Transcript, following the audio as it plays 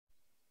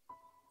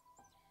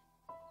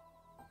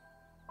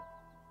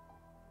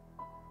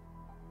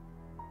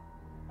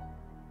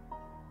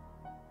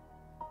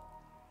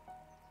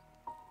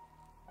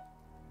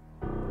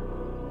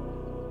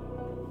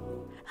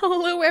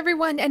Hello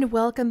everyone and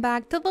welcome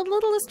back to the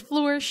Littlest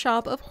Florist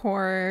Shop of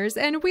Horrors,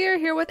 and we are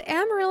here with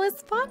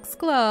Amaryllis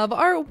Foxglove,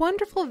 our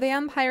wonderful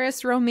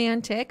vampiress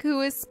romantic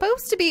who is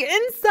supposed to be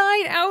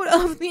inside out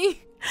of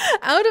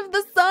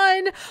the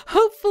sun,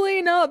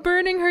 hopefully not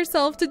burning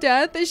herself to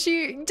death.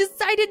 She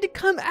decided to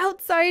come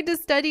outside to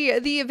study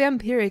the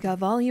Vampirica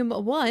Volume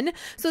 1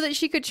 so that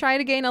she could try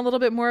to gain a little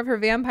bit more of her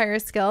vampire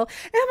skill.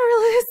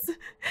 Amaryllis,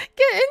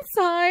 get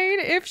inside.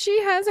 If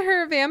she has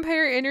her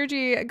vampire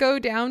energy go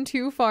down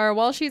too far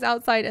while she's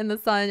outside in the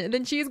sun,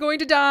 then she's going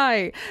to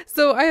die.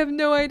 So I have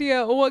no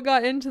idea what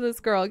got into this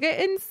girl. Get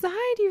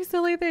inside, you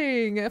silly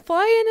thing.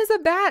 Fly in as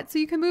a bat so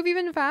you can move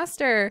even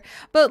faster.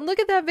 But look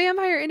at that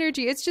vampire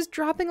energy. It's just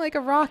dropping like a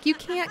rock. You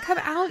can't come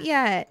out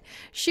yet.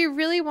 She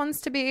really wants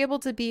to be able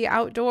to be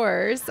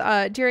outdoors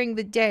during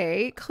the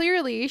day.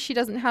 Clearly, she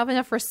doesn't have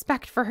enough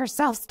respect for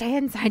herself. Stay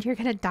inside. You're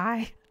gonna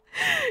die.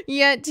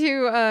 Yet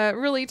to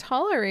really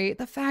tolerate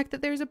the fact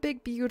that there's a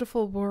big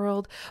beautiful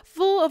world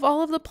full of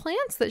all of the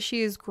plants that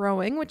she is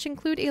growing, which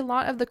include a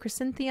lot of the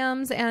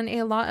chrysanthemums and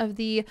a lot of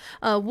the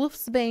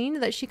wolfsbane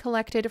that she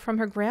collected from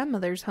her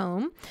grandmother's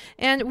home.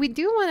 And we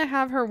do want to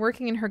have her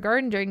working in her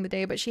garden during the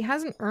day, but she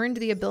hasn't earned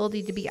the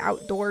ability to be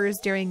outdoors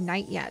during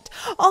night yet.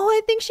 Oh,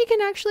 I think she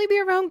can actually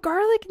be around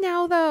garlic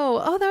now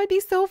though. Oh, that would be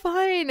so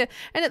fun.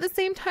 And at the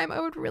same time, I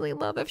would really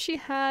love if she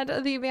had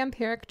the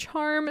vampiric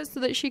charm so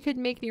that she could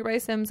make nearby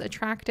Sims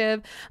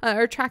attractive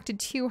or attracted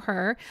to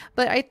her.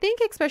 But I think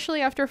especially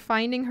after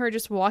finding her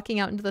just walking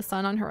out into the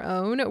sun on her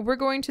own, we're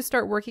going to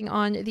start working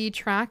on the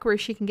track where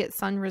she can get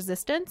sun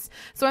resistance.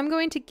 So I'm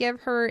going to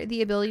give her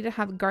the ability to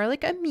have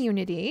garlic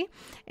immunity,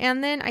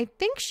 and then I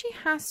think she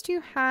has to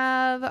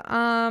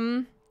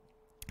have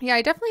yeah,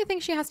 I definitely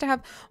think she has to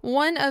have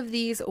one of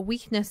these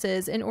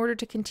weaknesses in order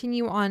to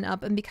continue on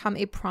up and become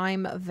a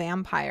prime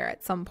vampire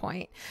at some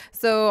point.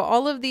 So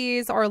all of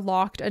these are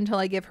locked until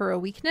I give her a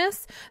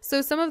weakness.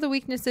 So some of the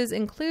weaknesses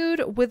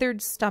include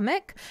withered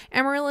stomach.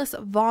 Amaryllis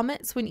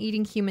vomits when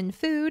eating human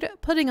food.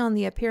 Putting on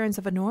the appearance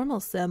of a normal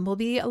sim will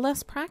be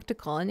less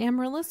practical, and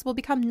Amaryllis will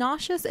become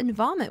nauseous and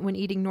vomit when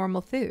eating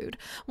normal food.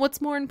 What's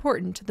more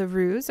important, the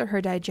ruse or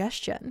her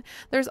digestion?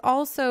 There's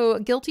also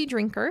guilty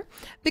drinker.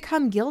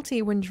 Become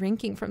guilty when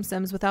drinking from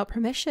Sims without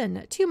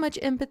permission. Too much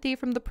empathy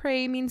from the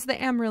prey means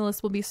that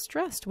Amaryllis will be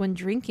stressed when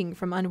drinking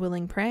from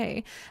unwilling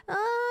prey.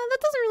 That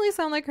doesn't really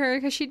sound like her,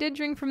 because she did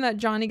drink from that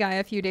Johnny guy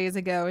a few days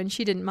ago and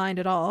she didn't mind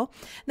at all.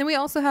 Then we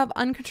also have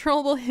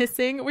uncontrollable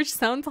hissing, which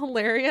sounds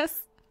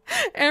hilarious.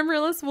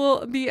 Amaryllis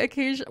will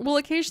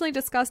occasionally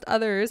disgust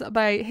others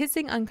by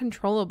hissing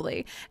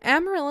uncontrollably.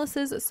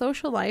 Amaryllis's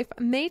social life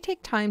may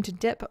take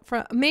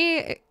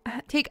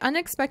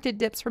unexpected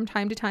dips from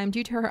time to time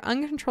due to her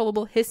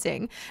uncontrollable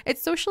hissing.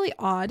 It's socially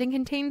odd and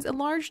contains a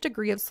large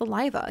degree of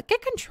saliva.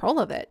 Get control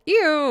of it.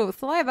 Ew,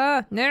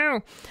 saliva.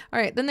 No. All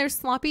right, then there's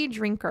sloppy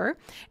drinker.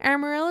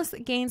 Amaryllis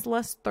gains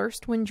less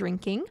thirst when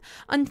drinking.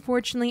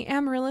 Unfortunately,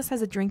 Amaryllis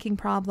has a drinking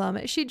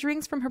problem. She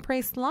drinks from her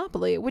prey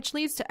sloppily, which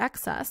leads to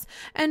excess.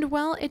 And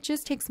well, it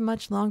just takes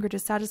much longer to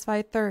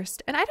satisfy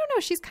thirst. And I don't know,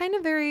 she's kind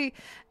of very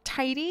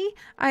tidy.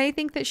 I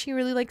think that she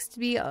really likes to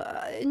be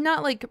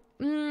not like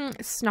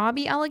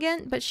snobby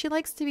elegant, but she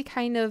likes to be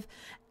kind of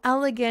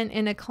elegant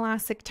in a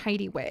classic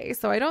tidy way.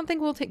 So I don't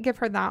think we'll give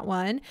her that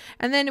one.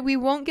 And then we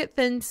won't get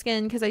thin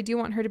skin because I do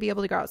want her to be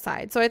able to go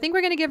outside. So I think we're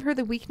going to give her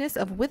the weakness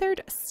of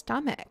withered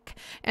stomach,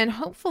 and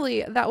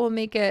hopefully that will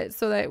make it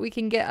so that we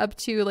can get up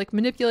to like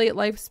manipulate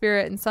life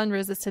spirit and sun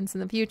resistance in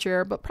the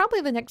future. But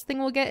probably the next thing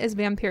we'll get is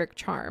vampiric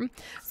charm.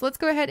 So let's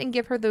go ahead and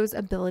give her those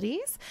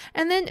abilities.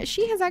 And then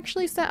she has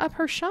actually set up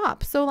her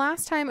shop. So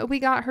last time we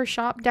got her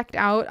shop decked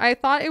out, I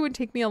thought it would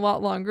take me a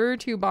lot longer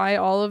to buy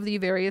all of the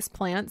various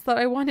plants that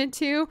I wanted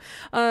to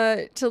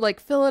like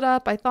fill it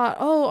up. I thought,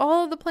 oh,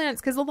 all of the plants,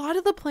 because a lot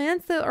of the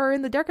plants that are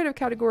in the decorative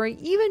category,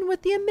 even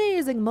with the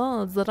amazing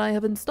mods that I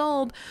have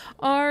installed,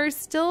 are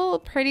still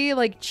pretty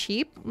like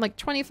cheap, like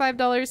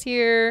 $25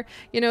 here,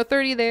 you know,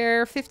 30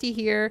 there, 50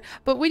 here.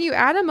 But when you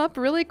add them up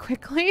really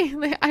quickly,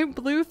 I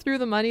blew through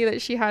the money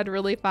that she had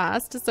really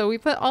fast. So we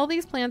put all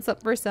these plants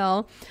up for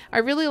sale. I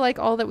really like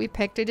all that we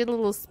picked. I did a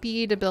little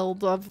speed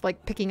build of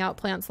like picking out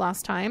plants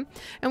last time,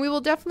 and we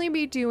will definitely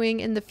be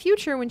doing in the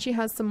future when she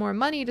has some more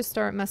money to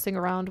start messing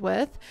around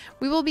with.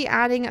 We will be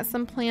adding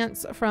some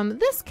plants from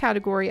this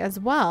category as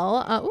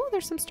well. Oh,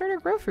 there's some starter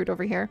grow fruit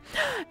over here,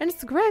 and a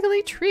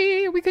scraggly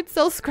tree. We could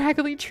sell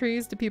scraggly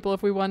trees to people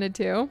if we wanted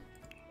to.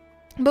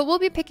 But we'll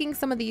be picking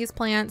some of these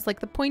plants,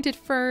 like the pointed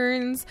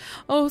ferns.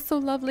 Oh, so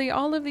lovely.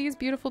 All of these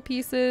beautiful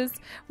pieces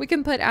we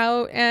can put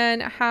out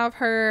and have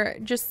her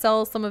just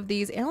sell some of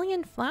these.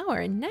 Alien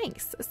flower.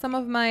 Nice. Some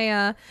of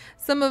my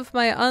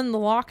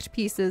unlocked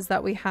pieces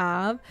that we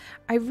have.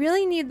 I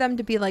really need them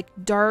to be like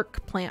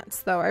dark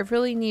plants though. I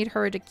really need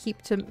her to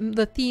keep to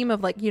the theme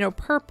of like, you know,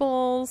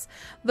 purples,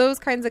 those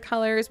kinds of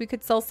colors. We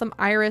could sell some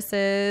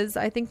irises.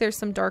 I think there's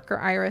some darker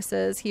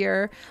irises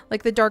here,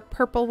 like the dark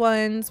purple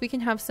ones. We can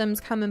have Sims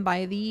come and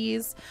buy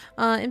these.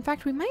 In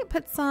fact, we might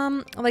put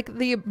some, like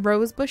the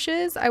rose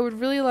bushes. I would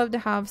really love to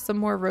have some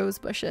more rose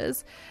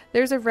bushes.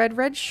 There's a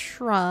red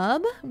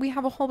shrub. We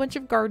have a whole bunch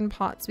of garden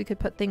pots we could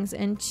put things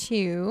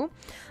into.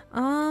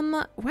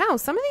 Wow,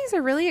 some of these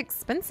are really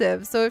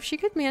expensive. So if she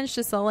could manage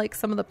to sell like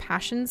some of the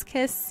Passion's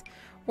Kiss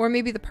or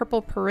maybe the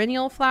purple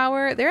perennial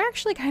flower, they're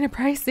actually kind of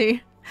pricey.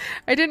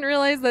 I didn't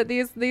realize that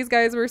these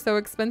guys were so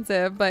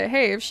expensive, but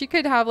hey, if she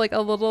could have like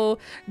a little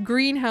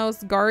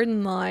greenhouse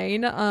garden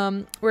line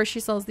where she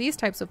sells these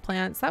types of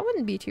plants, that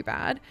wouldn't be too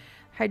bad.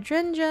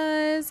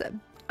 Hydrangeas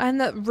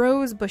and the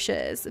rose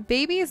bushes.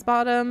 Baby's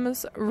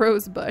bottoms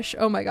rose bush.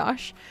 Oh my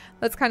gosh,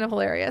 that's kind of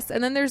hilarious.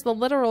 And then there's the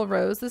literal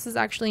rose. This is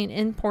actually an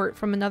import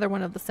from another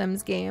one of the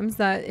Sims games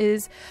that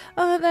is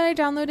that I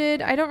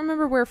downloaded. I don't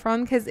remember where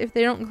from, because if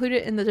they don't include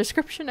it in the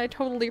description, I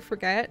totally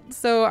forget.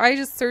 So I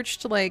just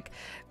searched like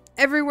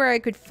everywhere I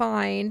could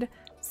find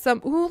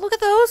some. Ooh, look at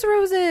those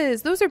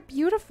roses. Those are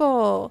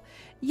beautiful.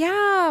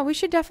 Yeah, we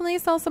should definitely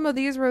sell some of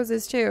these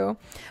roses too.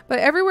 But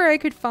everywhere I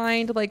could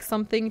find like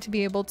something to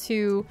be able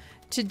to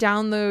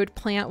download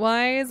plant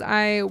wise,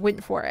 I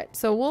went for it.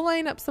 So we'll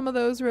line up some of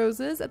those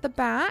roses at the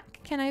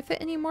back. Can I fit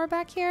any more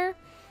back here?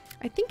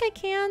 I think I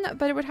can,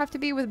 but it would have to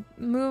be with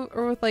move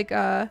or with like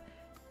a,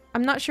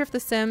 I'm not sure if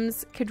the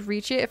Sims could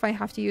reach it if I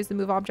have to use the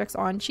move objects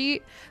on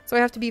cheat. So I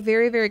have to be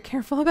very, very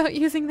careful about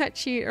using that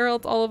cheat, or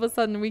else all of a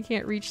sudden we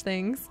can't reach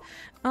things.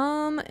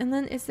 And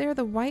then is there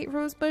the white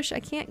rose bush? I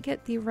can't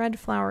get the red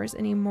flowers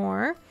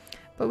anymore,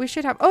 but we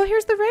should have, oh,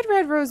 here's the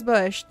red rose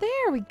bush.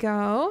 There we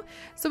go.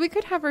 So we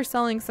could have her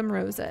selling some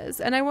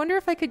roses. And I wonder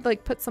if I could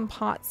like put some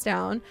pots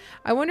down.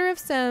 I wonder if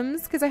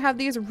Sims, because I have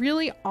these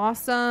really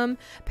awesome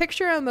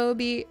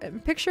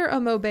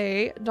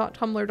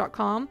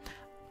pictureamobe.tumblr.com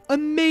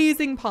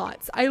amazing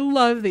pots. I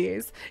love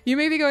these. You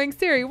may be going,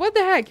 Seri, what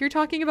the heck? You're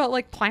talking about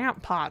like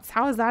plant pots.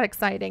 How is that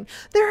exciting?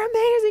 They're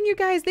amazing, you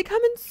guys. They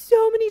come in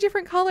so many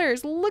different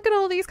colors. Look at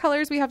all these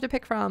colors we have to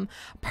pick from.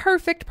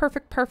 Perfect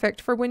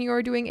for when you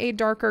are doing a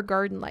darker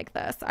garden like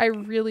this. I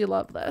really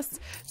love this.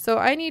 So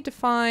I need to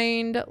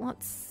find,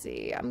 let's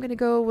see, I'm gonna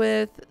go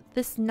with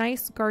this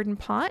nice garden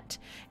pot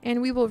and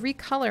we will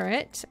recolor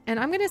it. And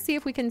I'm gonna see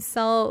if we can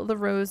sell the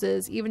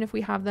roses even if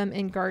we have them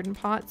in garden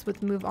pots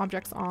with move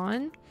objects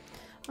on.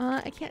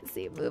 I can't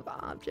see move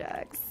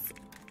objects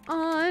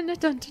on. Dun,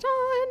 dun,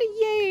 dun,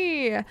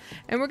 yay!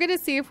 And we're gonna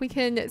see if we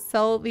can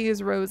sell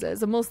these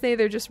roses, and we'll say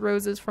they're just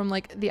roses from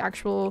like the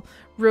actual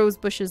rose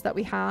bushes that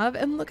we have.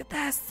 And look at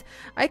this,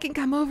 I can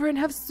come over and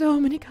have so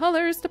many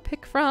colors to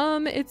pick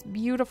from. It's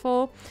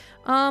beautiful.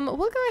 We'll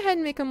go ahead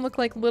and make them look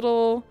like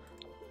little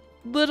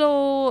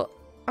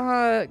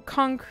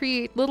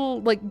concrete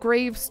little like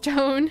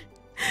gravestone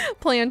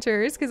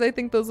planters, because I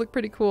think those look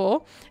pretty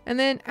cool. And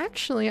then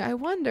actually I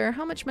wonder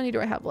how much money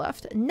do I have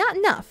left? Not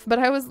enough, but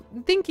I was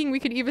thinking we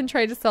could even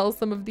try to sell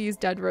some of these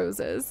dead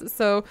roses.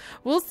 So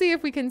we'll see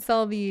if we can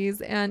sell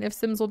these and if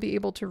Sims will be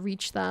able to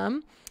reach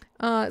them.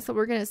 So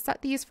we're gonna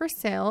set these for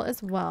sale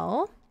as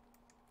well.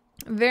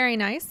 Very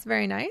nice,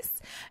 very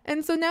nice.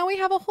 And so now we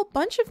have a whole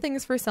bunch of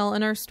things for sale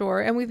in our store,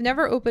 and we've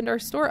never opened our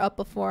store up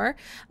before,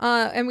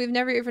 and we've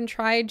never even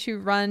tried to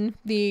run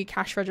the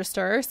cash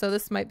register, so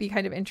this might be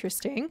kind of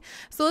interesting.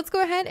 So let's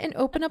go ahead and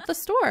open up the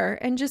store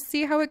and just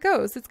see how it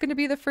goes. It's going to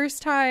be the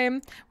first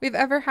time we've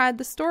ever had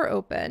the store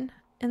open.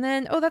 And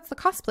then, oh, that's the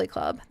cosplay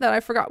club that I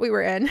forgot we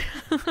were in.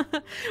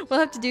 We'll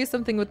have to do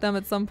something with them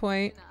at some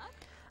point.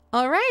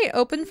 All right,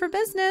 open for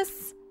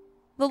business.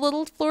 The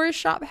Little Florist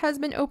shop has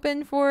been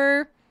open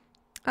for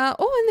oh,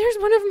 and there's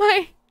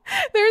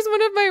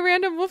one of my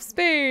random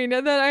wolfsbane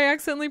that I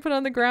accidentally put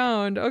on the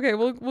ground. Okay,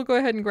 we'll go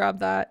ahead and grab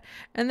that.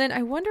 And then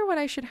I wonder what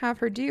I should have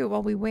her do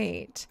while we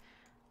wait.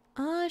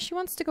 She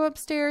wants to go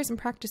upstairs and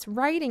practice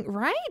writing.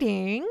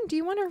 Writing? Do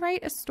you want to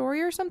write a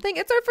story or something?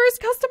 It's our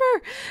first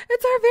customer!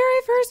 It's our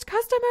very first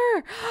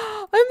customer!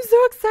 I'm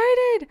so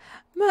excited!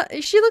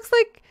 She looks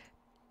like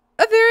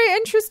a very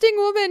interesting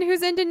woman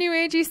who's into new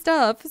agey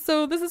stuff,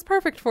 so this is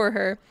perfect for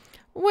her.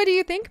 What do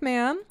you think,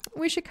 ma'am?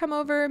 We should come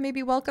over,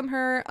 maybe welcome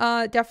her.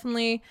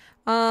 Definitely.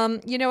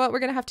 You know what we're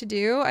gonna have to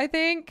do, I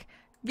think?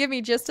 Give me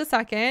just a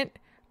second.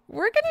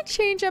 We're gonna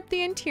change up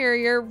the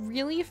interior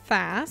really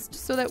fast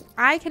so that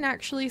I can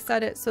actually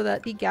set it so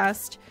that the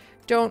guest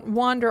don't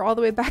wander all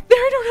the way back there.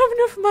 I don't have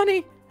enough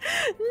money.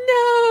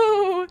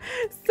 No!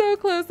 So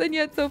close and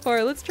yet so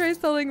far. Let's try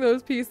selling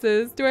those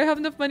pieces. Do I have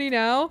enough money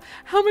now?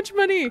 How much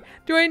money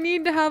do I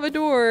need to have a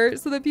door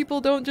so that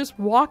people don't just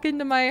walk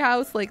into my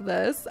house like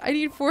this? I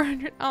need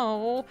 400.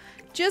 Oh,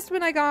 just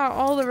when I got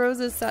all the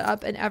roses set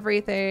up and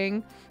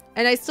everything,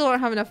 and I still don't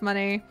have enough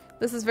money.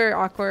 This is very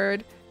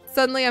awkward.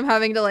 Suddenly I'm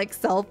having to like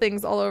sell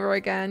things all over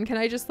again. Can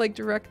I just like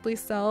directly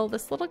sell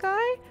this little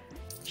guy?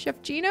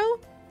 Chef Gino?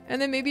 And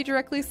then maybe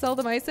directly sell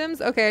the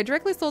MySims? Okay, I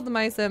directly sold the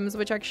MySims,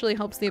 which actually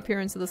helps the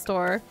appearance of the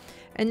store.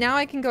 And now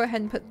I can go ahead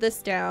and put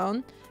this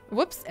down.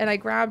 Whoops, and I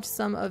grabbed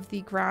some of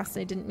the grass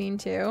and I didn't mean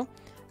to.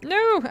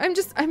 No,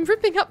 I'm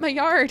ripping up my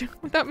yard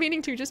without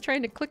meaning to, just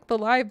trying to click the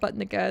live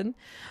button again.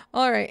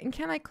 All right, and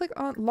can I click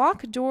on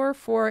lock door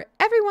for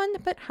everyone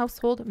but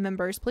household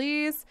members,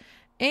 please?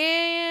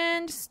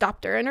 And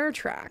stopped her in her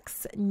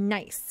tracks.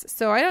 Nice.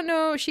 So I don't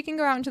know. She can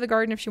go out into the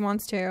garden if she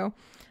wants to.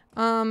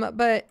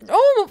 But,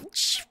 oh,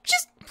 she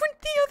just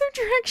went the other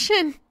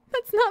direction.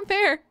 That's not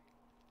fair.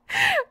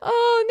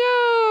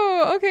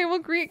 Oh no. Okay, we'll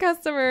greet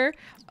customer.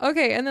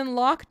 Okay, and then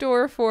lock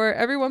door for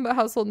everyone but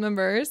household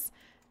members.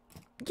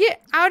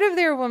 Get out of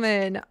there,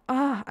 woman.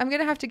 I'm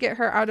gonna have to get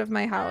her out of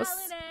my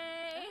house.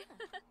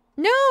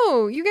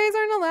 No, you guys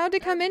aren't allowed to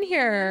come in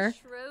here.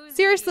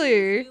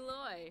 Seriously.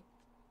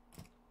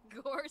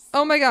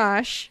 Oh my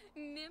gosh.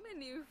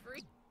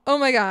 Oh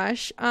my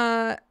gosh.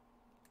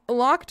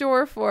 Lock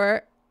door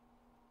for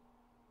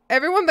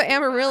everyone but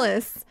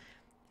Amaryllis.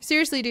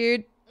 Seriously,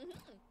 dude.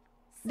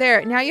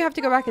 There, now you have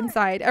to go back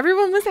inside.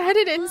 Everyone was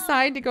headed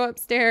inside to go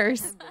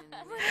upstairs.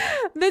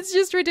 That's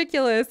just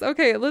ridiculous.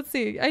 Okay, let's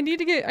see. I need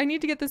to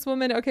get this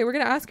woman. Okay, we're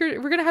gonna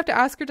have to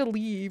ask her to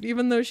leave,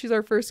 even though she's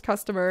our first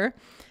customer.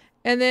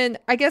 And then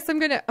I guess I'm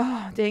gonna,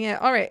 oh, dang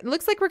it. All right,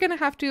 looks like we're gonna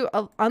have to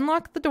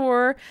unlock the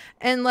door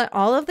and let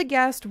all of the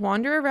guests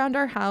wander around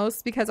our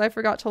house because I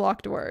forgot to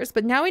lock doors.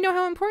 But now we know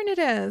how important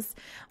it is.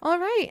 All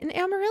right, and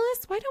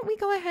Amaryllis, why don't we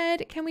go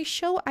ahead? Can we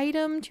show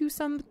item to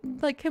some,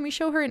 like, can we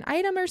show her an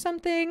item or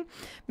something?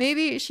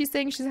 Maybe she's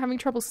saying she's having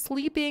trouble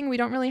sleeping. We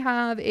don't really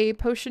have a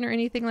potion or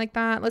anything like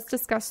that. Let's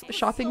discuss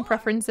shopping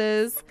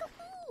preferences.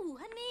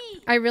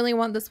 I really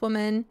want this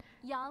woman.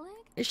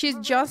 She's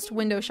just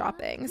window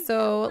shopping.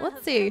 So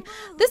let's see.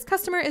 This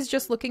customer is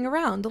just looking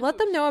around. Let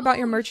them know about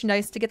your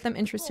merchandise to get them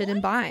interested in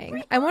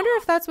buying. I wonder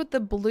if that's what the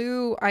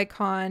blue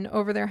icon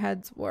over their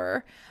heads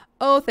were.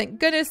 Oh, thank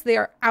goodness they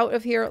are out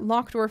of here.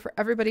 Locked door for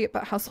everybody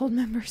but household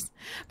members.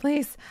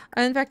 Please.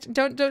 In fact,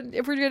 don't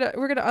if we're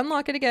gonna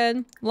unlock it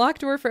again.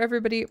 Locked door for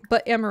everybody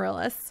but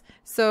Amaryllis.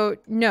 So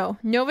no,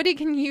 nobody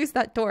can use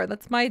that door.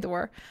 That's my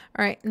door.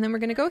 All right, and then we're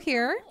gonna go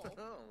here.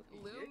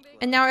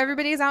 And now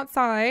everybody's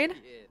outside,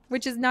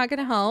 which is not going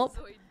to help.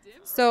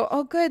 So,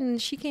 oh good,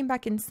 and she came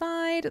back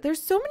inside.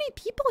 There's so many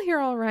people here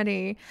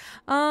already.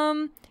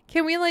 Can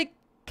we like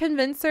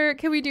convince her?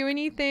 Can we do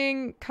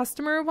anything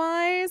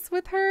customer-wise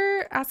with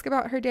her? Ask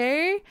about her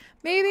day,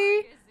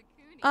 maybe?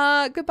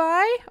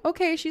 Goodbye?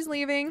 Okay, she's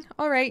leaving.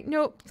 All right,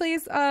 no,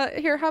 please,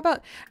 here, how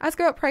about ask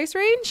about price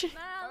range?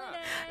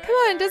 Come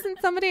on, doesn't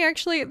somebody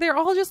actually, they're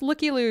all just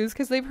looky-loos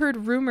because they've heard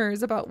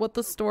rumors about what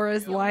the store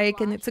is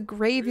like and it's a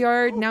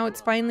graveyard. Now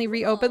it's finally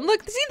reopened.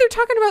 Look, see, they're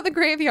talking about the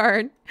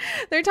graveyard.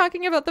 They're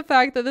talking about the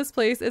fact that this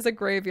place is a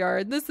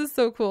graveyard. This is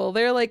so cool.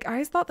 They're like,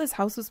 I thought this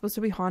house was supposed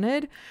to be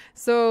haunted.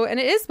 So, and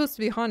it is supposed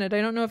to be haunted.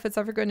 I don't know if it's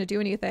ever going to do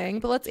anything,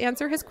 but let's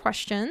answer his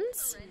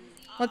questions.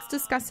 Let's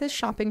discuss his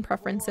shopping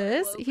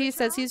preferences. He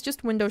says he's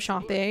just window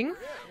shopping.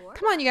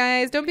 Come on, you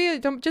guys.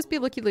 Don't just be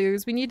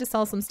looky-loos. We need to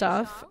sell some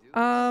stuff.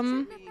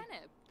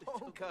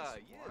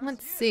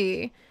 Let's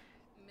see.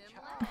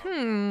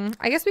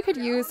 I guess we could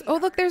use, oh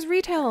look, there's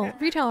retail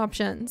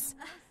options.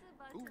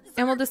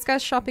 And we'll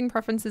discuss shopping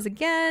preferences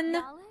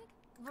again.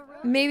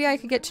 Maybe I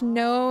could get to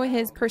know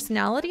his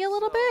personality a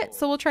little bit.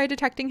 So we'll try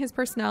detecting his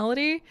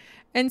personality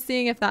and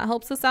seeing if that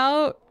helps us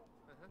out.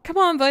 Come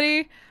on,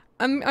 buddy.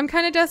 I'm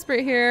kind of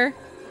desperate here.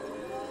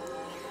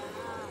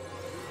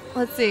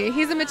 Let's see.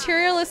 He's a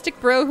materialistic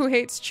bro who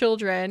hates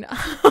children.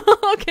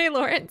 Okay,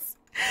 Lawrence.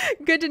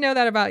 Good to know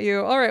that about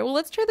you. All right, well,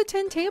 let's try the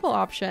 10 table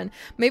option.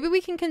 Maybe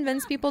we can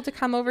convince people to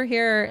come over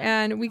here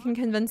and we can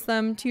convince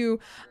them to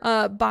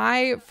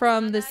buy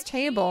from this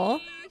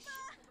table.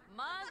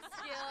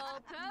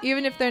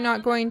 Even if they're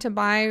not going to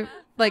buy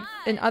like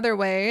in other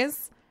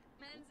ways.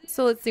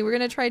 So let's see, we're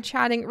going to try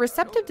chatting.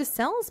 Receptive to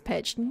sales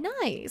pitch.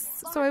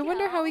 Nice. So I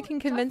wonder how we can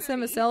convince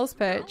him a sales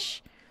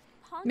pitch.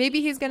 Maybe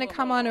he's going to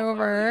come on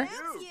over.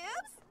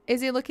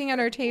 Is he looking at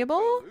our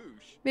table?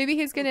 Maybe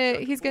he's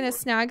gonna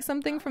snag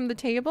something from the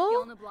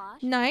table.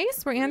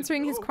 Nice. We're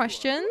answering his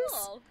questions.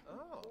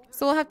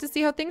 So we'll have to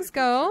see how things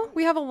go.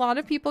 We have a lot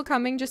of people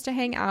coming just to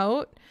hang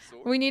out.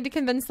 We need to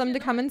convince them to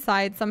come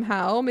inside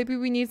somehow. Maybe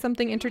we need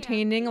something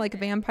entertaining like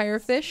vampire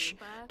fish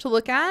to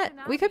look at.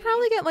 We could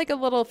probably get like a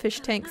little fish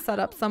tank set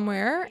up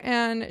somewhere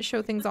and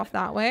show things off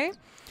that way.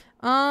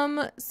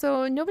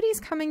 So nobody's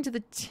coming to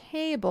the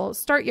table.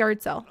 Start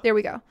yard sale. There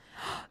we go.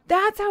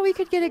 That's how we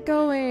could get it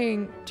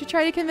going. To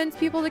try to convince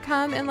people to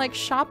come and like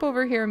shop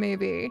over here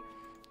maybe.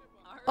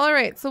 All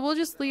right, so we'll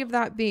just leave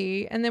that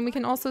be. And then we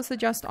can also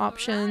suggest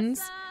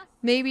options.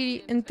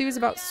 Maybe enthuse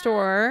about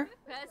store.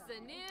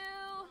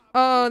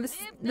 Oh,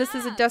 this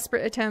is a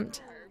desperate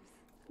attempt.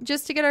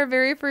 Just to get our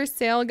very first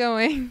sale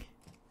going.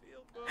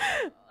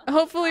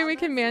 Hopefully we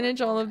can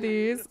manage all of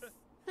these.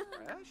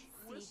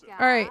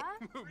 All right,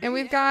 and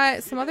we've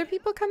got some other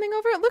people coming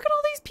over. Look at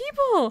all these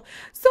people.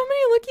 So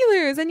many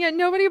looky-loos, and yet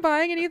nobody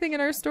buying anything in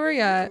our store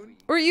yet.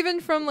 Or even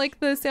from like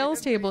the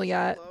sales table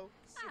yet.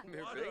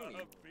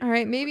 All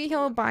right, maybe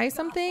he'll buy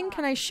something.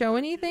 Can I show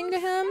anything to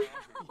him?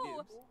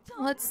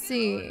 Let's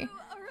see.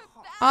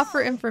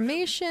 Offer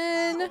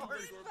information.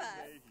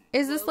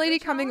 Is this lady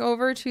coming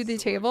over to the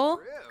table?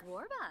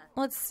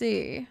 Let's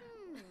see.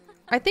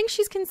 I think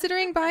she's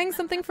considering buying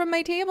something from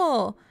my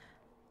table.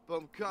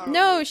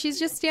 No, she's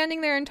just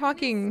standing there and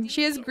talking.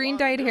 She has green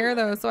dyed hair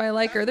though, so I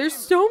like her. There's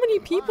so many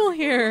people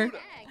here.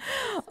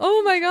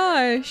 Oh my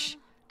gosh.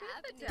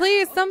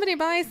 Please, somebody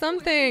buy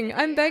something.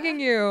 I'm begging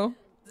you.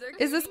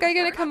 Is this guy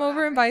gonna come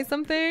over and buy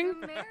something?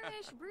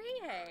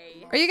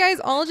 Are you guys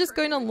all just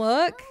going to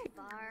look?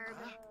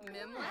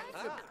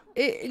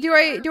 Do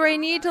I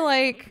need to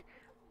like...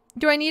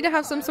 Do I need to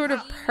have some sort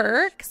of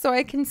perk so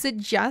I can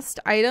suggest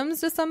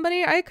items to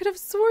somebody? I could have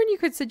sworn you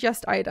could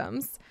suggest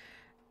items.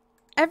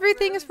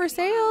 Everything is for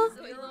sale.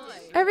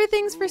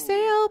 Everything's for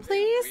sale,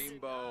 please.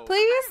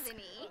 Please?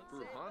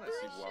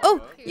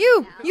 Oh,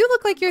 you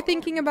look like you're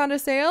thinking about a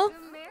sale.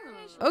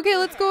 Okay,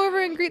 let's go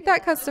over and greet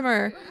that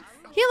customer.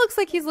 He looks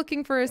like he's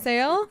looking for a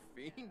sale.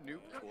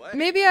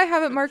 Maybe I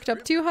have it marked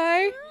up too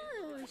high.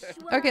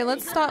 Okay,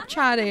 let's stop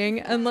chatting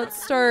and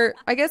let's start.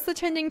 I guess the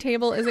tending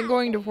table isn't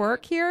going to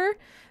work here.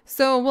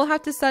 So we'll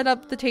have to set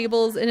up the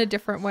tables in a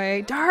different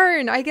way.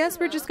 Darn, I guess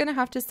we're just going to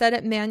have to set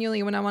it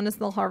manually when I want to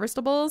sell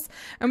harvestables.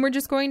 And we're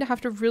just going to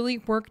have to really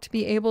work to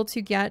be able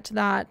to get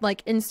that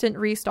like instant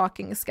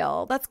restocking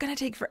skill. That's going to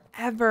take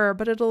forever,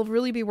 but it'll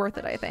really be worth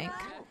it, I think.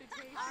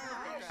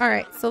 All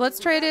right, so let's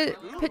try to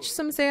pitch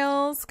some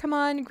sales. Come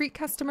on, greet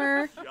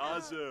customer.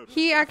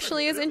 He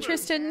actually is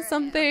interested in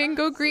something.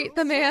 Go greet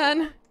the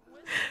man,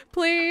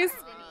 please.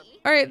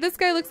 All right, this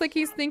guy looks like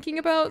he's thinking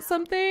about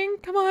something.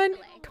 Come on,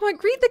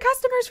 greet the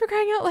customers for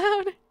crying out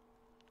loud.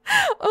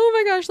 Oh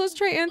my gosh, let's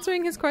try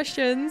answering his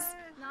questions.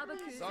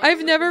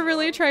 I've never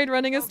really tried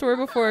running a store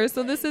before,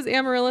 so this is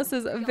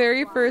Amaryllis's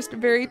very first,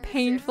 very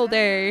painful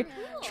day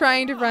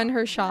trying to run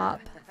her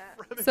shop.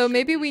 So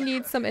maybe we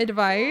need some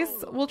advice.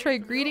 We'll try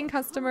greeting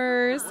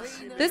customers.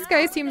 This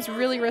guy seems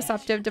really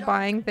receptive to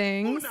buying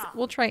things.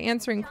 We'll try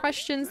answering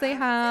questions they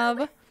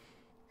have.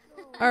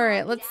 All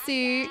right, let's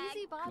see.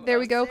 There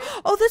we go.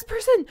 Oh, this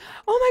person.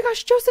 Oh my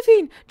gosh,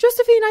 Josephine.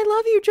 Josephine, I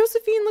love you.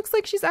 Josephine looks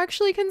like she's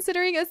actually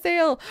considering a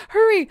sale.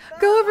 Hurry,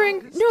 go over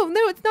and... No,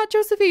 it's not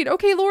Josephine.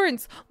 Okay,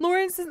 Lawrence.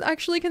 Lawrence is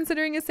actually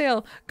considering a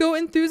sale. Go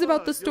enthuse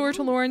about the store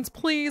to Lawrence.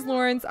 Please,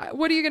 Lawrence.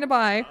 What are you going to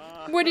buy?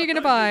 What are you going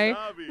to buy?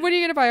 What are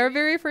you going to buy? Our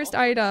very first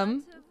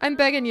item. I'm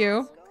begging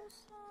you.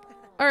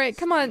 All right,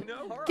 come on.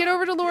 Get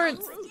over to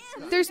Lawrence.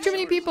 There's too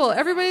many people.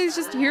 Everybody's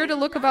just here to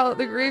look about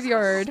the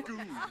graveyard.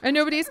 And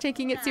nobody's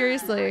taking it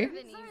seriously.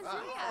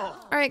 All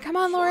right, come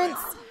on, Lawrence.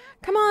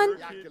 Come on.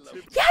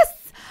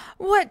 Yes!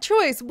 What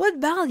choice? What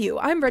value?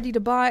 I'm ready to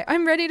buy.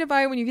 I'm ready to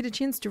buy when you get a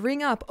chance to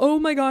ring up. Oh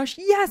my gosh.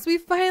 Yes, we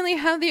finally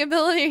have the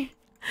ability.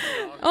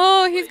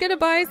 Oh, he's going to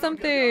buy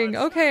something.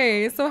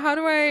 Okay, so how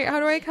do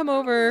I come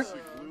over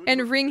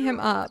and ring him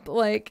up?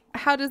 Like,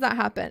 how does that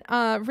happen?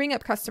 Ring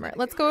up customer.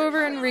 Let's go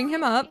over and ring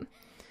him up.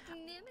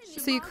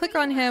 So you click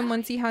on him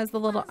once he has the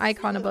little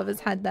icon above his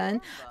head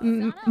then.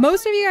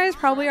 Most of you guys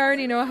probably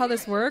already know how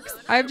this works.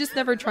 I've just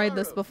never tried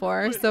this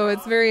before, so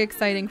it's very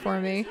exciting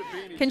for me.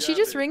 Can she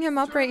just ring him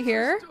up right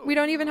here? We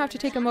don't even have to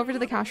take him over to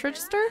the cash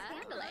register?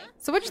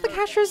 So what's the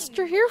cash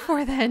register here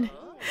for then?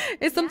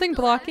 Is something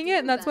blocking it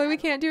and that's why we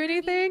can't do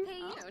anything?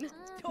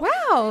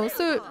 Wow,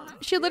 so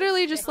she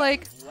literally just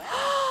like...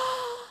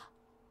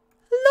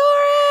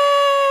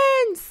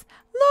 Lawrence!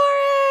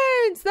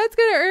 Lawrence! That's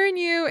gonna earn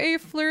you a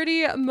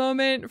flirty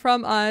moment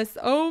from us.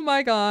 Oh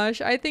my gosh.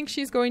 I think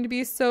she's going to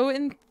be so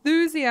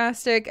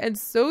enthusiastic and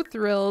so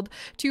thrilled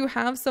to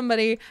have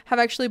somebody have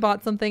actually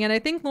bought something. And I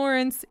think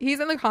Lawrence, he's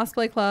in the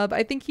cosplay club.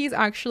 I think he's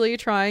actually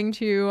trying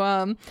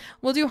to,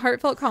 we'll do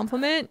heartfelt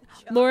compliment.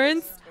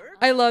 Lawrence,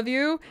 I love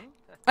you.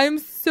 I'm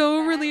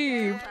so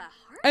relieved.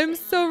 I'm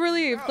so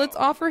relieved. Let's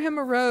offer him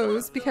a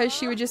rose because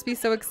she would just be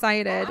so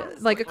excited.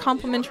 Like a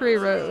complimentary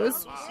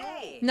rose.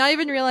 Not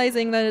even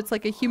realizing that it's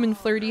like a human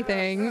flirty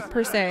thing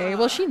per se.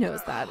 Well, she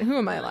knows that. Who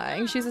am I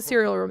lying? She's a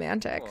serial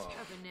romantic.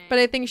 But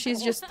I think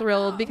she's just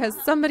thrilled because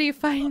somebody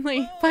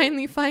finally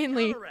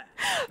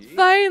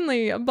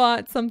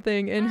bought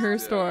something in her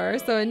store.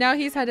 So now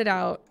he's headed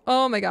out.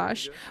 Oh my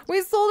gosh.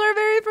 We sold our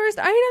very first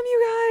item,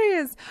 you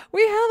guys.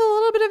 We have a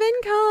little bit of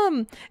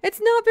income. It's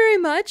not very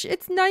much.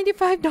 It's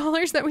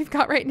 $95 that we've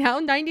got right now.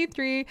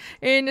 93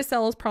 in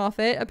sales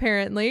profit,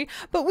 apparently.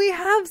 But we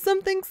have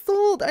something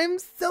sold. I'm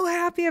so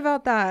happy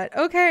about that.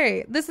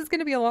 Okay. This is going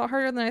to be a lot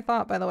harder than I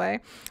thought, by the way.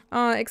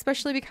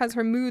 Especially because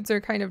her moods are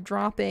kind of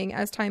dropping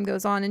as time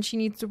goes on and she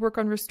needs to work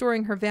on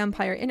restoring her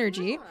vampire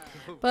energy.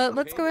 But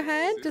let's go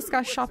ahead,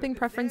 discuss shopping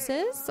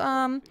preferences,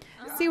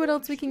 see what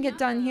else we can get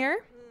done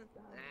here.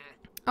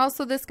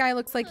 Also, this guy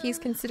looks like he's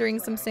considering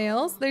some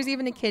sales. There's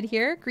even a kid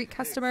here. Greet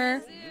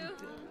customer.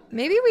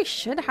 Maybe we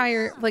should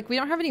hire, like, we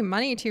don't have any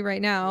money to right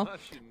now,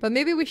 but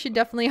maybe we should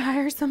definitely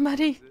hire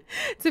somebody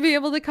to be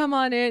able to come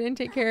on in and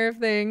take care of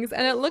things.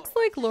 And it looks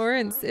like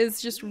Lawrence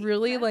is just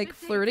really, like,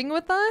 flirting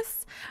with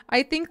us.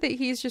 I think that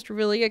he's just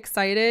really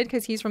excited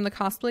because he's from the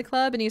cosplay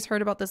club and he's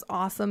heard about this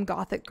awesome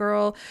Gothic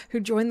girl who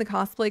joined the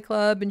cosplay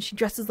club and she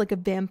dresses like a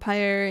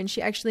vampire and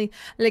she actually,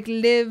 like,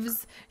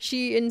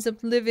 she ends up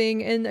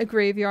living in a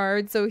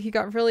graveyard. So he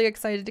got really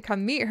excited to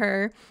come meet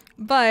her.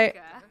 But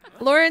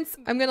Lawrence,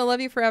 I'm going to love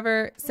you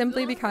forever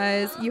simply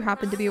because you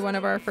happen to be one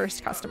of our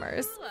first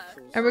customers.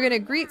 And we're going to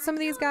greet some of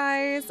these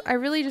guys. I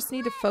really just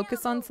need to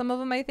focus on some of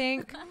them, I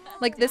think.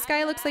 Like this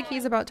guy looks like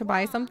he's about to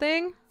buy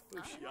something.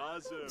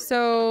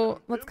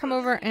 So let's come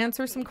over,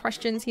 answer some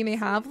questions he may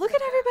have. Look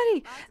at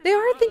everybody. They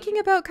are thinking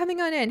about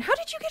coming on in. How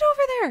did you get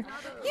over there?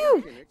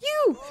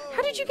 You,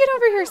 how did you get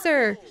over here,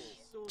 sir?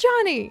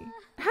 Johnny,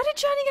 how did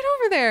Johnny get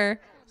over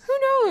there? Who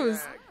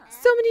knows?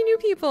 So many new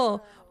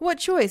people. What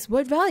choice?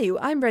 What value?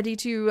 I'm ready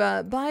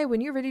to buy when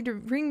you're ready to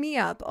ring me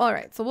up. All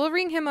right, so we'll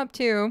ring him up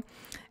too.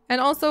 And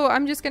also,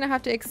 I'm just going to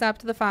have to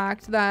accept the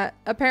fact that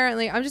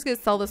apparently I'm just going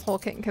to sell this whole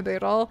kit and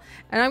caboodle.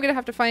 And I'm going to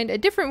have to find a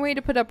different way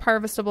to put up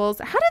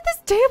harvestables. How did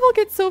this table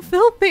get so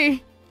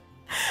filthy?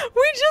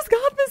 We just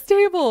got this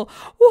table.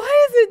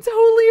 Why is it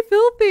totally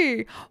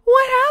filthy?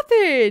 What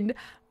happened?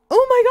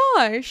 Oh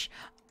my gosh.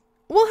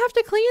 We'll have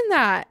to clean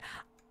that.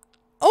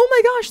 Oh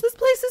my gosh, this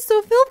place is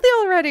so filthy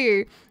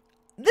already.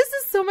 This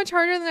is so much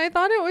harder than I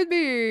thought it would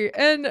be.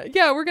 And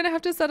yeah, we're going to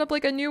have to set up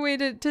like a new way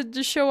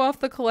to show off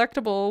the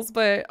collectibles.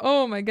 But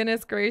oh my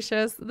goodness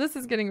gracious, this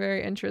is getting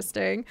very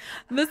interesting.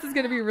 This is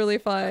going to be really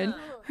fun.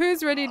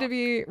 Who's ready to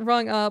be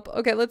rung up?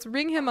 Okay, let's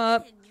ring him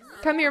up.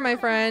 Come here, my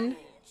friend.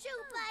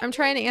 I'm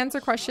trying to answer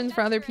questions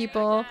for other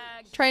people.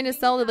 Trying to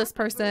sell to this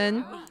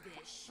person.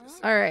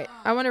 All right,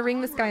 I want to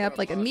ring this guy up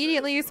like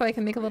immediately so I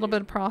can make a little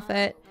bit of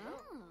profit.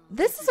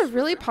 This is a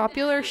really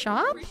popular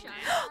shop.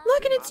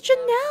 Look, and it's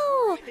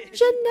Janelle.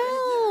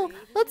 Janelle.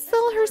 Let's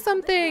sell her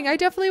something. I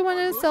definitely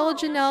want to sell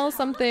Janelle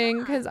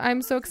something because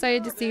I'm so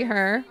excited to see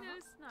her.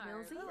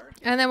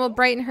 And then we'll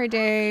brighten her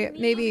day.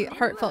 Maybe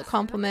heartfelt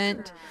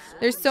compliment.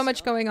 There's so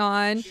much going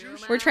on.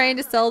 We're trying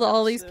to sell to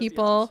all these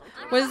people.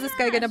 What is this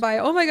guy going to buy?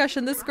 Oh my gosh,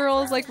 and this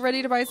girl is like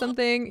ready to buy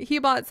something. He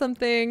bought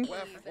something.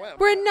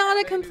 We're not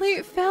a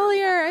complete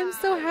failure. I'm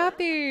so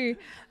happy.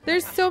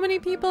 There's so many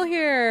people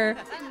here.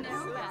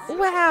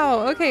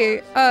 Wow.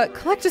 Okay.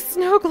 Collect a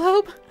snow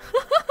globe.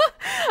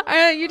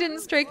 You didn't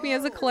strike me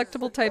as a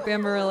collectible type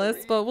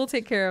Amaryllis, but we'll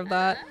take care of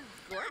that.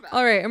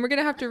 All right. And we're going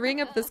to have to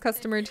ring up this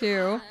customer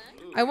too.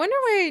 I wonder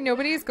why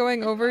nobody's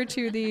going over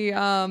to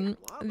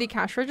the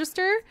cash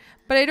register,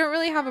 but I don't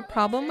really have a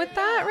problem with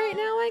that right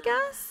now, I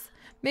guess.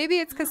 Maybe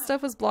it's because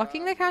stuff was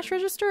blocking the cash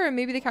register, or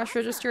maybe the cash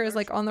register is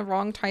like on the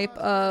wrong type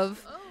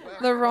of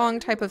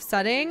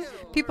setting.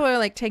 People are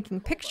like taking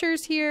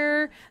pictures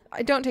here.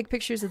 I don't take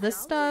pictures of this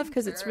stuff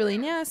because it's really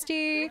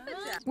nasty.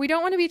 We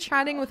don't want to be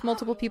chatting with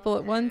multiple people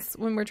at once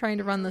when we're trying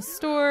to run the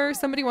store.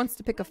 Somebody wants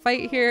to pick a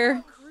fight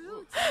here.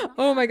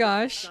 Oh my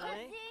gosh.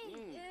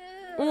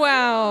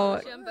 Wow.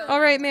 All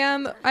right,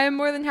 ma'am. I am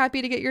more than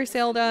happy to get your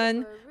sale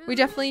done. We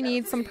definitely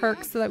need some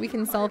perks so that we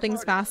can sell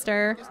things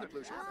faster.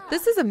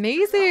 This is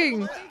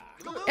amazing.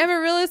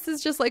 Amaryllis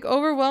is just like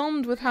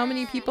overwhelmed with how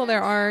many people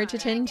there are to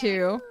tend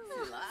to.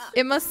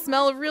 It must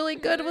smell really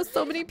good with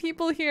so many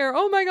people here.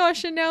 Oh my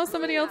gosh, and now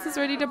somebody else is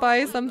ready to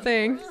buy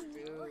something.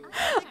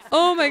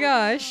 Oh my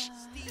gosh.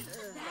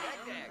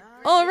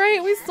 All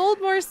right, we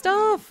sold more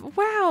stuff.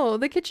 Wow,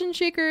 the kitchen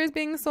shaker is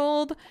being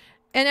sold.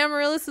 And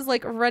Amaryllis is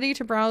like ready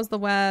to browse the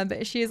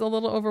web. She is a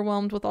little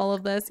overwhelmed with all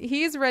of this.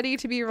 He's ready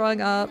to be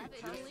rung up.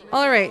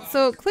 All right,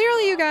 so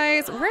clearly you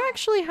guys, we're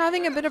actually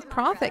having a bit of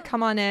profit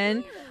come on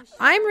in.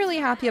 I'm really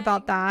happy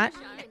about that.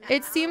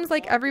 It seems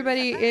like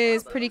everybody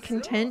is pretty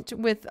content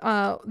with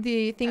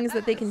the things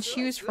that they can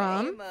choose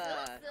from.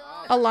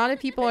 A lot of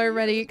people are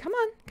ready. Come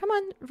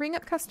on, ring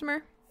up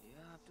customer.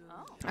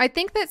 I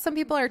think that some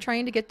people are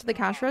trying to get to the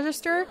cash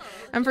register,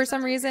 and for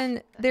some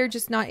reason, they're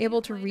just not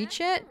able to reach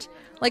it.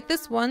 Like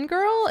this one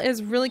girl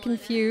is really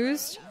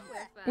confused.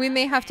 We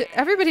may have to,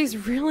 everybody's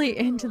really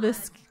into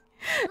this,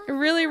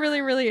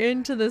 really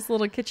into this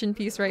little kitchen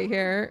piece right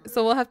here.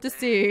 So we'll have to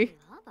see.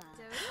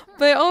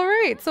 But all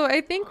right, so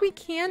I think we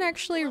can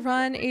actually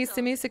run a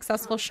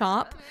semi-successful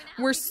shop.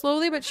 We're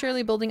slowly but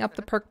surely building up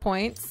the perk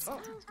points.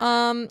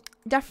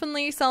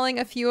 Definitely selling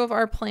a few of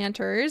our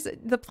planters.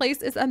 The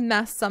place is a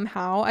mess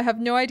somehow. I have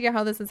no idea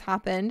how this has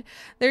happened.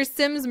 There's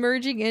Sims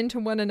merging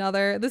into one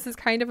another. This is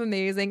kind of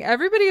amazing.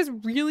 Everybody is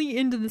really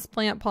into this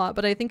plant pot,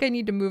 but I think I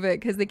need to move it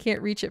because they can't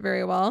reach it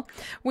very well.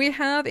 We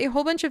have a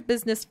whole bunch of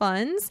business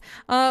funds.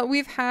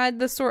 We've had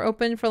the store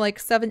open for like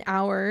 7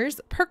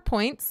 hours. Perk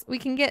points. We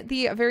can get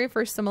the very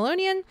first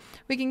Similonian.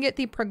 We can get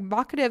the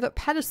provocative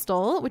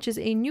pedestal, which is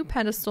a new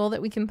pedestal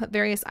that we can put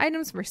various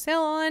items for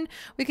sale on.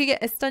 We could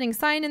get a stunning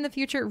sign in the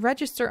future.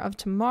 Register of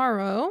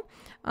tomorrow,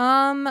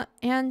 and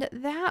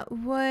that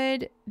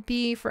would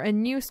be for a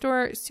new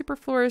store. Super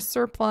Florist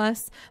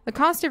surplus. The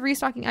cost of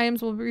restocking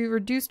items will be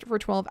reduced for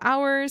 12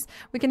 hours.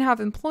 We can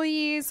have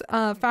employees,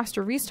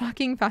 faster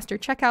restocking, faster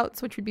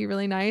checkouts, which would be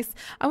really nice.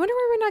 I wonder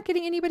why we're not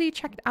getting anybody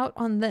checked out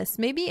on this.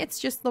 Maybe it's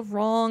just the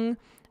wrong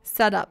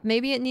setup.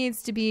 Maybe it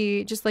needs to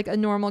be just like a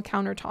normal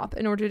countertop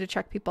in order to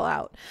check people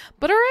out.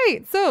 But all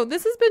right, so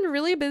this has been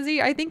really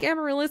busy. I think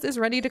Amaryllis is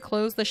ready to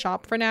close the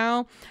shop for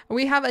now.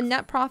 We have a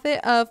net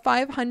profit of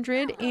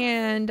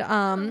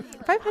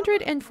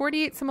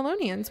 548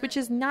 simoleons, which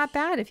is not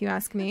bad if you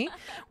ask me.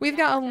 We've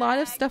got a lot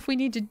of stuff we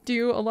need to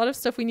do, a lot of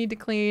stuff we need to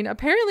clean.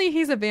 Apparently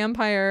he's a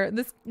vampire,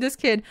 this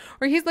kid,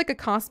 or he's like a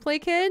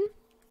cosplay kid.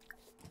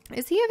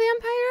 Is he a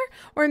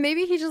vampire? Or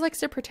maybe he just likes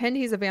to pretend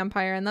he's a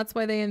vampire and that's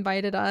why they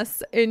invited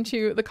us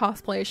into the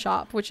cosplay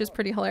shop, which is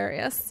pretty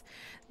hilarious.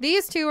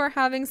 These two are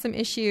having some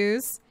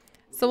issues,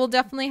 so we'll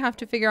definitely have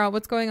to figure out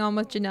what's going on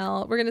with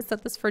Janelle. We're going to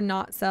set this for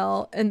not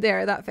sell, and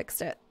there, that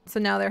fixed it. So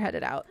now they're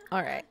headed out.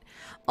 All right.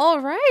 All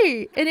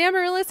right. And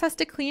Amaryllis has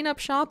to clean up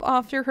shop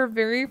after her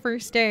very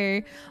first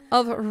day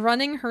of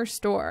running her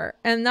store.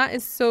 And that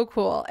is so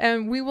cool.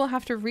 And we will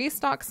have to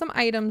restock some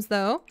items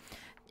though.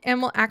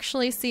 And we'll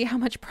actually see how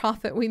much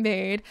profit we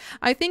made.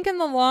 I think in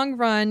the long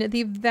run,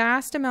 the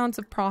vast amounts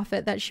of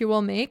profit that she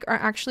will make are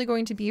actually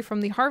going to be from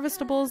the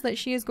harvestables that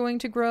she is going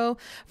to grow,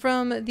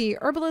 from the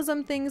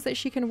herbalism things that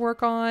she can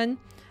work on.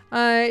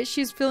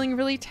 She's feeling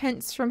really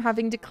tense from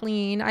having to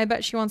clean. I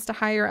bet she wants to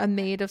hire a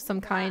maid of some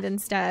kind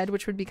instead,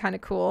 which would be kind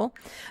of cool.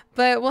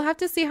 But we'll have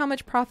to see how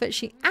much profit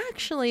she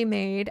actually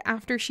made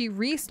after she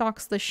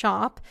restocks the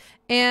shop.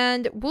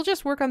 And we'll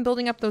just work on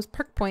building up those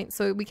perk points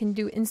so we can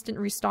do instant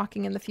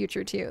restocking in the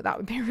future too. That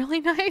would be really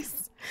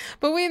nice.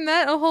 But we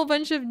met a whole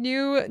bunch of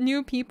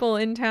new people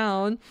in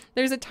town.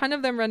 There's a ton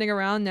of them running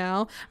around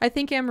now. I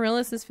think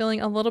Amaryllis is feeling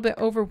a little bit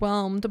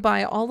overwhelmed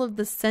by all of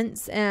the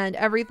scents and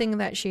everything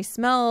that she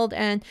smelled.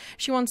 And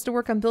she wants to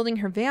work on building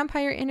her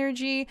vampire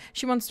energy.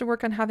 She wants to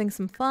work on having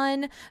some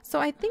fun. So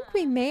I think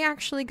we may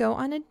actually go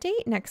on a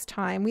date next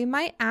time. We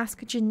might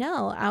ask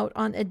Janelle out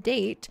on a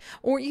date,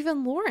 or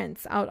even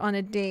Lawrence out on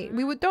a date.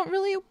 We don't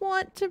really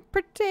want to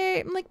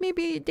pretend like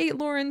maybe date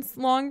Lawrence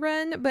long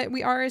run, but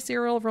we are a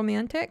serial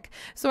romantic,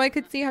 so I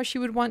could see how she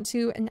would want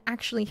to, and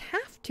actually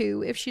have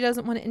to, if she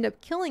doesn't want to end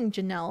up killing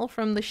Janelle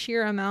from the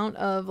sheer amount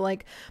of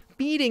like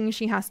feeding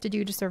she has to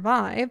do to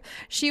survive.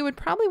 She would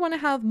probably want to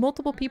have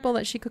multiple people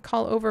that she could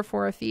call over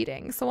for a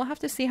feeding, so we'll have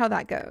to see how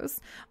that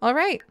goes. All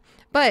right,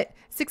 but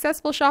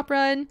successful shop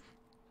run.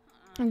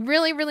 I'm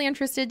really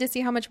interested to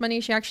see how much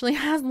money she actually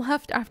has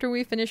left after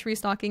we finish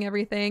restocking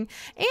everything.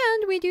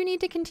 And we do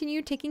need to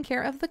continue taking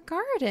care of the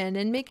garden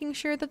and making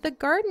sure that the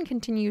garden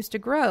continues to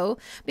grow,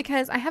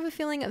 because I have a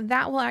feeling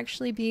that will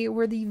actually be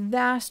where the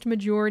vast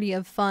majority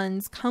of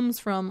funds comes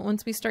from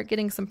once we start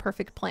getting some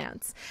perfect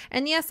plants.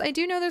 And yes, I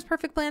do know there's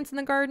perfect plants in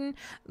the garden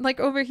like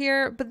over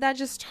here, but that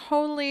just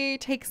totally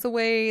takes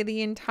away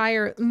the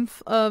entire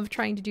oomph of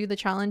trying to do the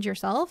challenge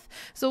yourself.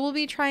 So we'll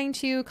be trying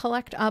to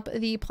collect up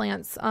the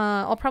plants.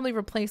 I'll probably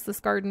replace this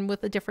garden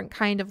with a different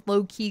kind of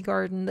low-key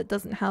garden that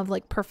doesn't have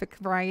like perfect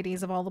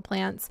varieties of all the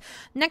plants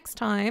next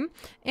time,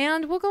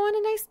 and we'll go on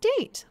a nice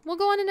date. We'll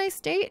go on a nice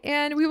date,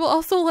 and we will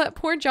also let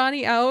poor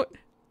Johnny out.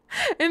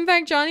 In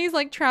fact, Johnny's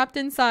like trapped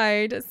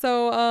inside,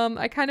 so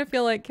I kind of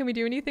feel like, can we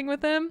do anything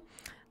with him?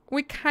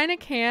 We kind of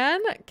can.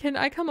 Can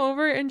I come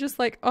over and just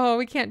like, oh,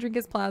 we can't drink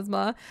his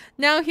plasma.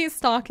 Now he's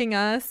stalking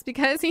us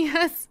because he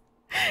has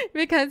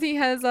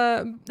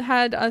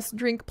had us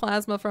drink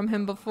plasma from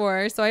him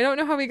before. So I don't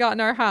know how he got in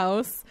our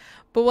house,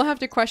 but we'll have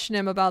to question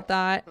him about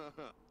that.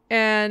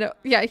 And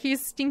yeah,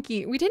 he's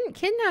stinky. We didn't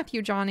kidnap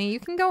you, Johnny. You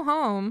can go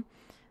home.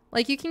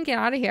 Like, you can get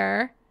out of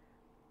here.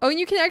 Oh, and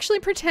you can actually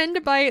pretend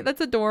to bite.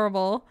 That's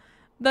adorable.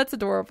 That's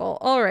adorable.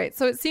 All right,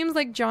 so it seems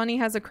like Johnny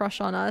has a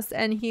crush on us,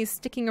 and he's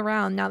sticking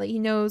around now that he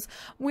knows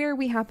where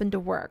we happen to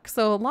work.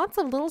 So lots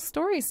of little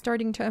stories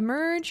starting to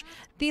emerge.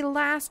 The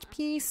last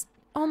piece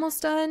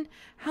almost done.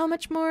 How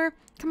much more?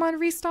 Come on,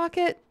 restock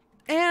it.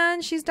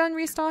 And she's done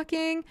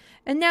restocking,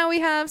 and now we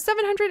have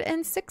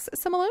 706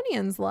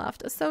 simoleons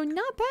left, so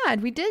not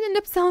bad. We did end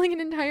up selling an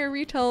entire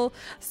retail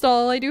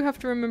stall. I do have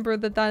to remember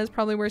that that is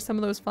probably where some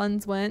of those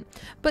funds went,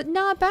 but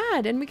not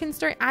bad. And we can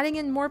start adding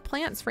in more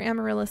plants for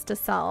Amaryllis to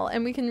sell,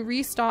 and we can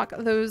restock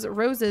those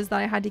roses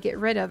that I had to get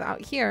rid of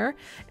out here.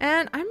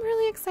 And I'm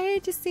really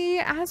excited to see,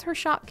 as her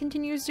shop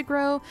continues to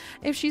grow,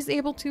 if she's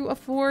able to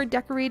afford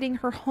decorating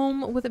her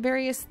home with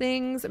various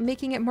things,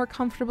 making it more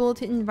comfortable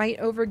to invite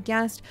over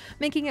guests,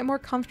 making it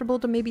more comfortable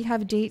to maybe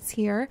have dates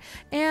here.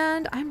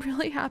 And I'm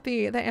really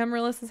happy that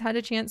Amaryllis has had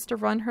a chance to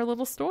run her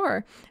little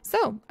store.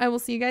 So I will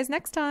see you guys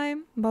next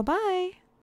time. Bye bye.